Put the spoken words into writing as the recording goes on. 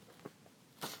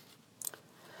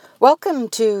Welcome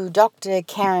to Dr.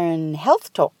 Karen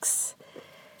Health Talks.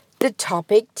 The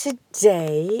topic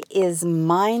today is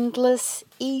mindless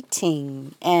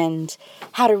eating and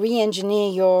how to re-engineer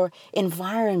your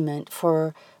environment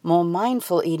for more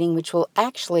mindful eating, which will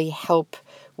actually help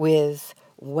with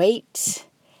weight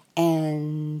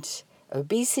and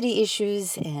obesity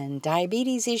issues and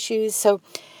diabetes issues. So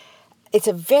it's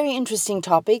a very interesting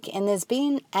topic, and there's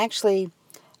been actually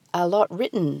a lot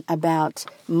written about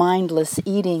mindless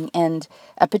eating, and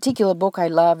a particular book I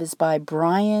love is by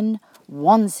Brian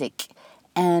Wansink,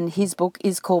 and his book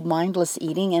is called Mindless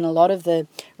Eating, and a lot of the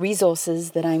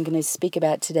resources that I'm going to speak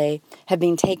about today have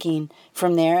been taken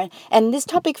from there. And this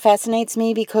topic fascinates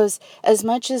me because as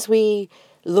much as we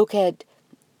look at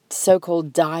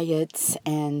so-called diets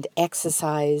and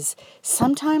exercise,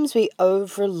 sometimes we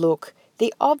overlook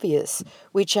the obvious,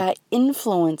 which are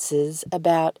influences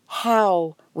about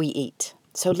how we eat.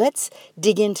 So let's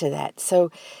dig into that.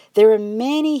 So there are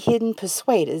many hidden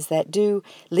persuaders that do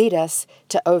lead us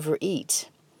to overeat.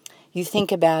 You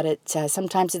think about it,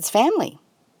 sometimes it's family.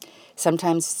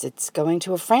 Sometimes it's going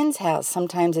to a friend's house.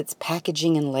 Sometimes it's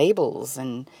packaging and labels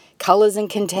and colors and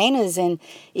containers and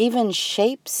even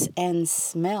shapes and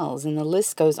smells. And the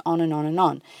list goes on and on and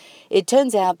on. It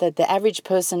turns out that the average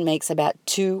person makes about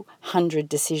 200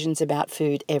 decisions about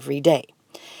food every day.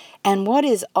 And what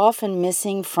is often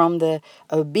missing from the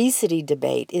obesity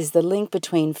debate is the link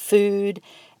between food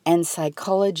and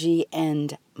psychology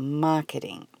and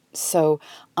marketing. So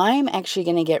I'm actually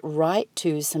going to get right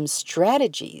to some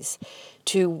strategies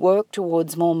to work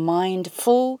towards more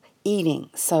mindful eating.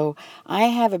 So I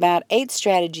have about 8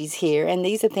 strategies here, and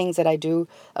these are things that I do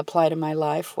apply to my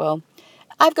life. Well,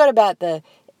 I've got about the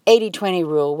 80-20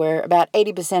 rule, where about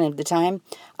 80% of the time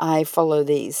I follow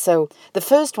these. So the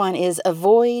first one is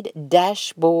avoid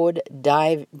dashboard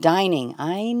dining.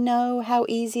 I know how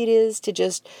easy it is to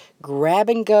just grab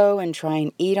and go and try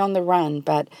and eat on the run,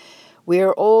 but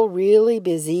we're all really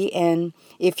busy, and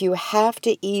if you have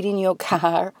to eat in your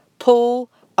car, pull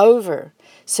over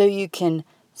so you can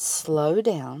slow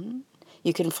down.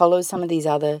 You can follow some of these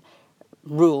other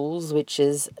rules, which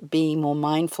is being more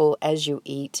mindful as you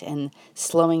eat and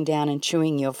slowing down and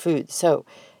chewing your food. So,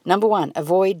 number 1,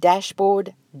 avoid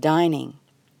dashboard dining.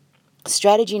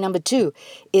 Strategy number 2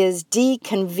 is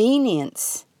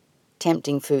deconvenience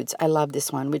tempting foods. I love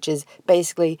this one, which is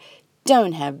basically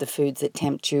don't have the foods that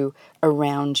tempt you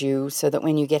around you so that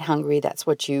when you get hungry, that's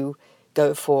what you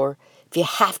go for. If you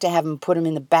have to have them, put them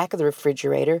in the back of the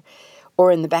refrigerator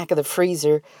or in the back of the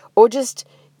freezer, or just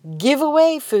give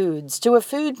away foods to a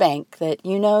food bank that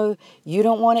you know you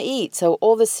don't want to eat. So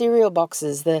all the cereal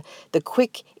boxes, the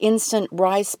quick instant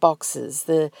rice boxes,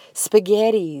 the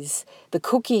spaghettis, the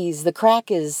cookies, the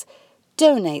crackers,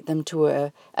 donate them to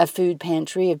a food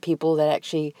pantry of people that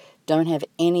actually don't have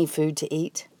any food to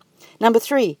eat. Number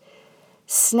 3,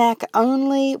 snack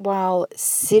only while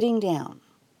sitting down.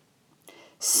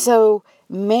 So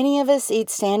many of us eat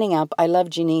standing up. I love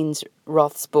Janine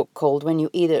Roth's book called When You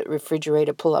Eat at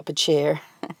Refrigerator, Pull Up a Chair.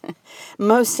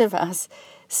 Most of us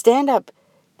stand up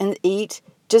and eat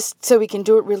just so we can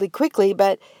do it really quickly,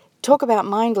 but talk about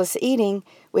mindless eating,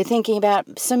 we're thinking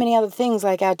about so many other things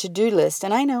like our to-do list,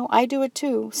 and I know, I do it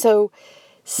too. So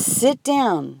sit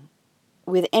down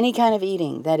with any kind of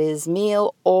eating, that is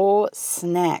meal or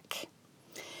snack.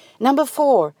 Number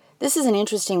 4, this is an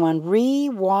interesting one.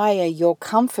 Rewire your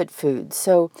comfort foods.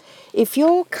 So if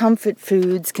your comfort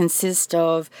foods consist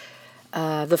of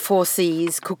the 4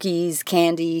 C's, cookies,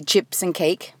 candy, chips, and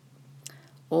cake,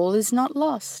 all is not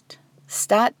lost.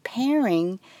 Start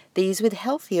pairing these with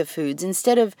healthier foods.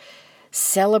 Instead of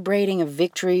celebrating a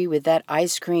victory with that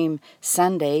ice cream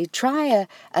sundae, try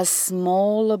a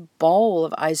smaller bowl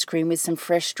of ice cream with some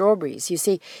fresh strawberries. You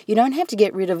see, you don't have to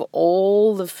get rid of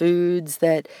all the foods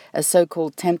that are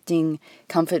so-called tempting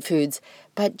comfort foods,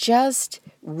 but just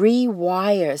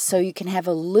rewire so you can have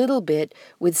a little bit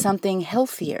with something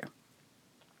healthier.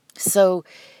 So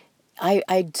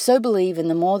I so believe in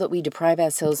the more that we deprive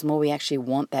ourselves, the more we actually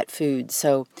want that food.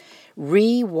 So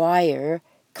rewire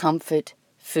comfort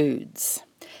foods.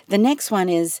 The next one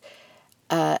is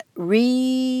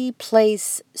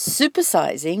replace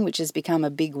supersizing, which has become a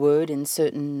big word in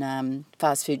certain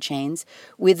fast food chains,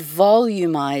 with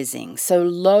volumizing. So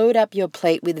load up your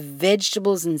plate with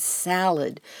vegetables and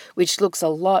salad, which looks a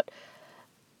lot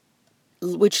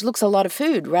of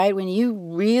food, right? When you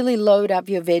really load up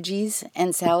your veggies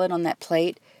and salad on that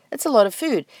plate, it's a lot of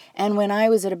food. And when I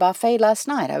was at a buffet last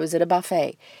night,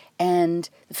 and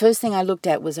the first thing I looked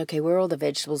at was, okay, where are all the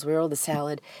vegetables, where are all the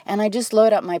salad? And I just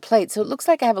load up my plate. So it looks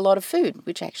like I have a lot of food,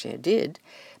 which actually I did.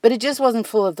 But it just wasn't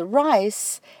full of the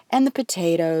rice and the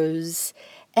potatoes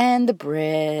and the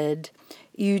bread.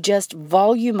 You just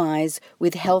volumize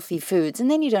with healthy foods, and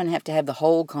then you don't have to have the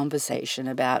whole conversation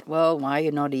about, well, why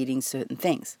you're not eating certain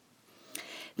things.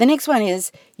 The next one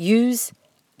is use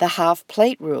the half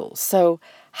plate rule. So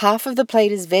half of the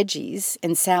plate is veggies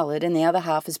and salad, and the other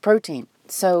half is protein.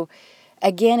 So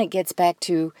again, it gets back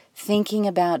to thinking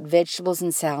about vegetables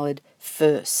and salad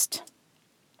first.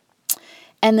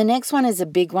 And the next one is a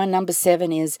big one. Number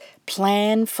 7 is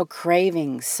plan for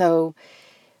cravings. So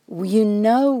you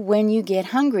know when you get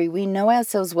hungry. We know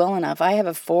ourselves well enough. I have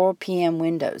a 4 p.m.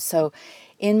 window. So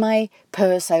in my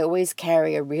purse, I always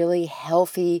carry a really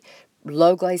healthy,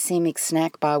 low glycemic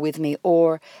snack bar with me,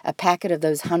 or a packet of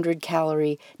those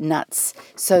 100-calorie nuts,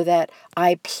 so that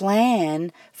I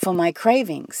plan for my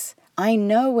cravings. I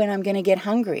know when I'm going to get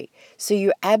hungry. So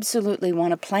you absolutely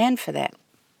want to plan for that.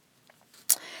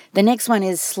 The next one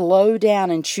is slow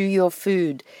down and chew your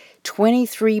food.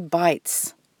 23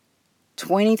 bites.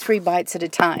 23 bites at a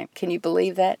time. Can you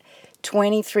believe that?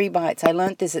 23 bites. I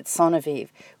learnt this at Sonovive,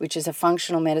 which is a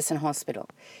functional medicine hospital.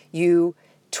 You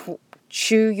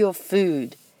chew your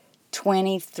food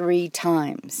 23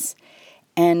 times.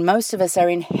 And most of us are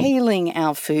inhaling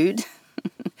our food.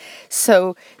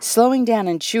 So slowing down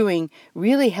and chewing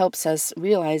really helps us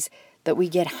realize that we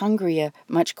get hungrier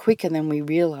much quicker than we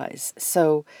realize.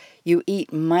 So you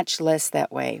eat much less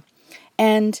that way.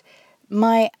 And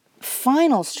my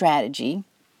final strategy,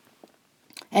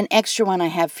 an extra one I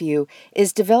have for you,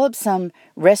 is develop some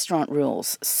restaurant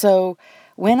rules. So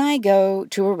when I go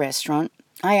to a restaurant,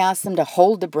 I ask them to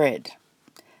hold the bread.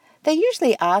 They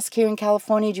usually ask here in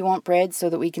California, do you want bread, so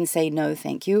that we can say no,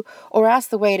 thank you, or ask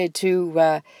the waiter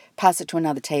to pass it to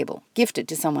another table, gift it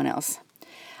to someone else.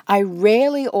 I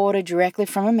rarely order directly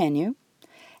from a menu,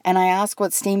 and I ask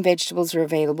what steamed vegetables are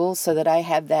available, so that I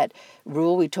have that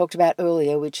rule we talked about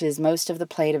earlier, which is most of the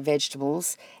plate of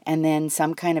vegetables and then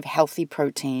some kind of healthy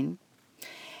protein.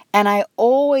 And I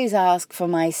always ask for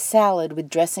my salad with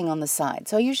dressing on the side.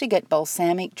 So I usually get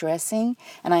balsamic dressing,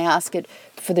 and I ask it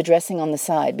for the dressing on the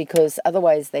side, because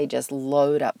otherwise they just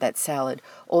load up that salad,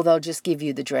 or they'll just give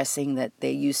you the dressing that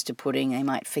they're used to putting. They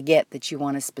might forget that you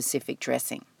want a specific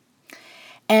dressing.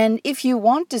 And if you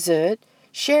want dessert,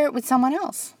 share it with someone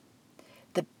else.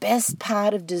 The best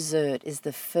part of dessert is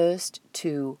the first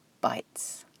 2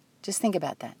 bites. Just think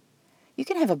about that. You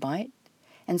can have a bite.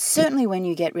 And certainly when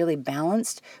you get really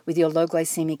balanced with your low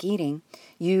glycemic eating,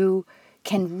 you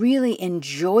can really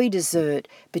enjoy dessert,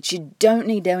 but you don't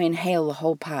need to inhale the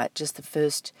whole part. Just the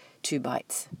first 2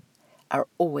 bites are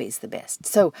always the best.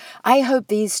 So I hope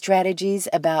these strategies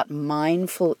about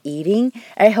mindful eating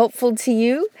are helpful to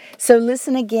you. So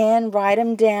listen again, write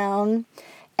them down,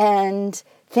 and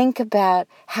think about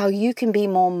how you can be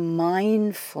more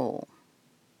mindful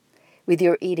with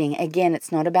your eating. Again,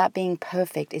 it's not about being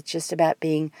perfect. It's just about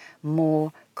being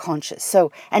more conscious.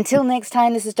 So until next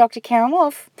time, this is Dr. Karen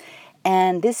Wolf,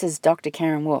 and this is Dr.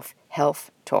 Karen Wolf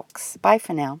Health Talks. Bye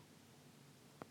for now.